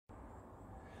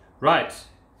Right,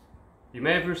 you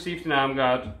may have received an arm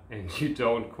guard and you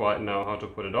don't quite know how to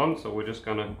put it on, so we're just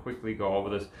gonna quickly go over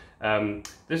this.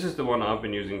 This is the one I've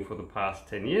been using for the past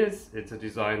 10 years. It's a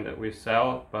design that we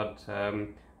sell, but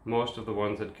most of the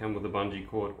ones that come with the bungee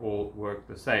cord all work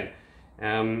the same.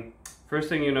 First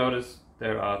thing you notice,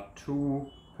 there are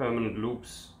two permanent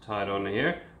loops tied on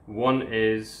here. One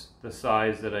is the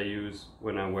size that I use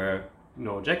when I wear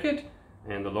no jacket,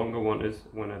 and the longer one is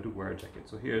when I do wear a jacket.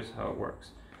 So here's how it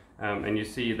works. And you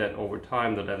see that over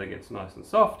time the leather gets nice and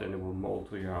soft and it will mold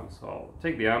to your arm. So I'll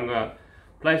take the arm guard,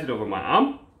 place it over my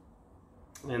arm,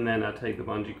 and then I take the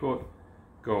bungee cord,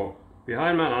 go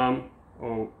behind my arm,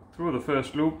 or through the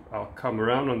first loop. I'll come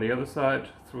around on the other side,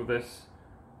 through this,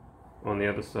 on the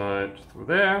other side, through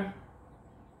there,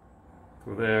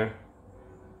 through there,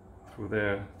 through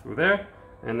there, through there,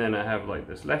 and then I have like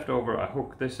this leftover. I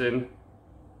hook this in.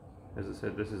 As I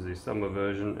said, this is the summer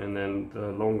version, and then the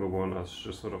longer one I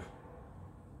just sort of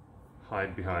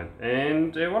hide behind.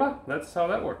 And voila, that's how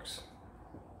that works.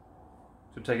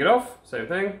 To take it off, same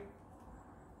thing.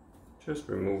 Just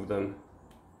remove them.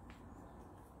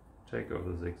 Take off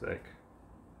the zigzag.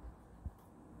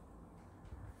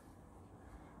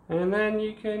 And then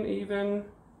you can even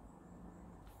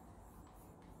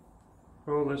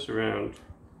roll this around.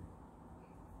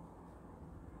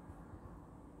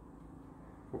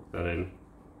 Hook that in,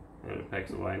 and it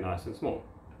packs away nice and small.